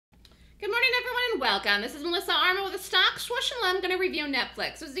Good morning, everyone, and welcome. This is Melissa Armour with a stock swoosh, and I'm going to review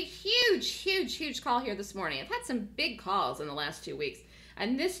Netflix. It was a huge call here this morning. I've had some big calls in the last 2 weeks,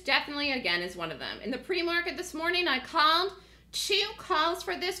 and this definitely, again, is one of them. In the pre-market this morning, I called 2 calls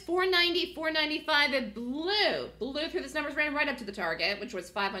for this, 490, 495. It blew through this numbers, ran right up to the target, which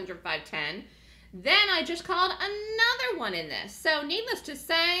was 500, 510. Then I just called another one in this. So needless to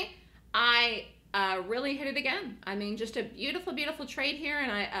say, I really hit it again. I mean, just a beautiful trade here, and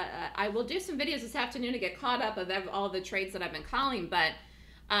I will do some videos this afternoon to get caught up of all the trades that I've been calling, but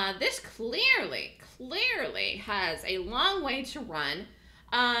this clearly has a long way to run,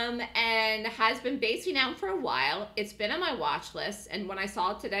 and has been basing out for a while. It's been on my watch list, and when I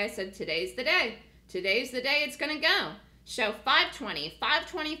saw it today, I said, today's the day. Today's the day it's gonna go. So 520,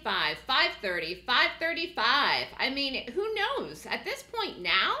 525, 530, 535. I mean, who knows? At this point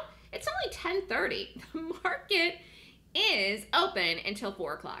now, it's only 10:30. The market is open until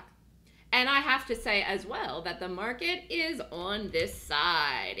 4 o'clock. And I have to say as well that the market is on this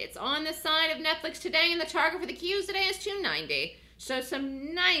side. It's on the side of Netflix today, and the target for the Qs today is 290. So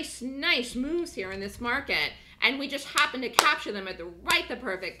some nice moves here in this market. And we just happen to capture them at the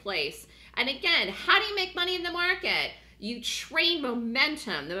perfect place. And again, how do you make money in the market? You trade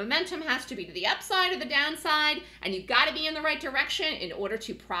momentum. The momentum has to be to the upside or the downside, and you've got to be in the right direction in order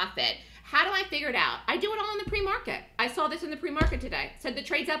to profit. How do I figure it out? I do it all in the pre-market. I saw this in the pre-market today. It said the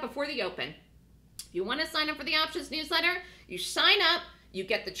trade's out before the open. If you want to sign up for the options newsletter, you sign up, you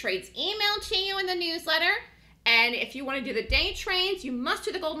get the trades emailed to you in the newsletter, and if you want to do the day trades, you must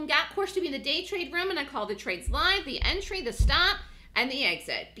do the Golden Gap course to be in the day trade room, and I call the trades live, the entry, the stop, and the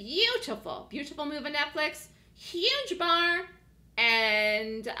exit. Beautiful move in Nflx. Huge bar,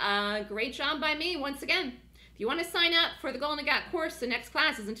 and great job by me once again. If you want to sign up for the Golden Gap course, the next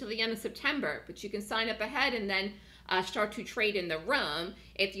class is until the end of September, but you can sign up ahead and then start to trade in the room.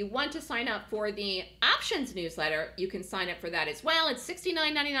 If you want to sign up for the options newsletter, you can sign up for that as well. It's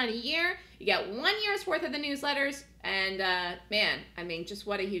 $69.99 a year. You get 1 year's worth of the newsletters, and man, I mean, just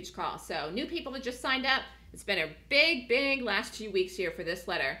what a huge call. So new people that just signed up, it's been a big last 2 weeks here for this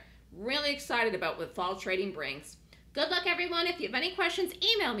letter. Really excited about what fall trading brings. Good luck, everyone. If you have any questions,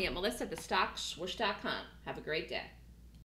 email me at melissa@thestockswoosh.com. Have a great day.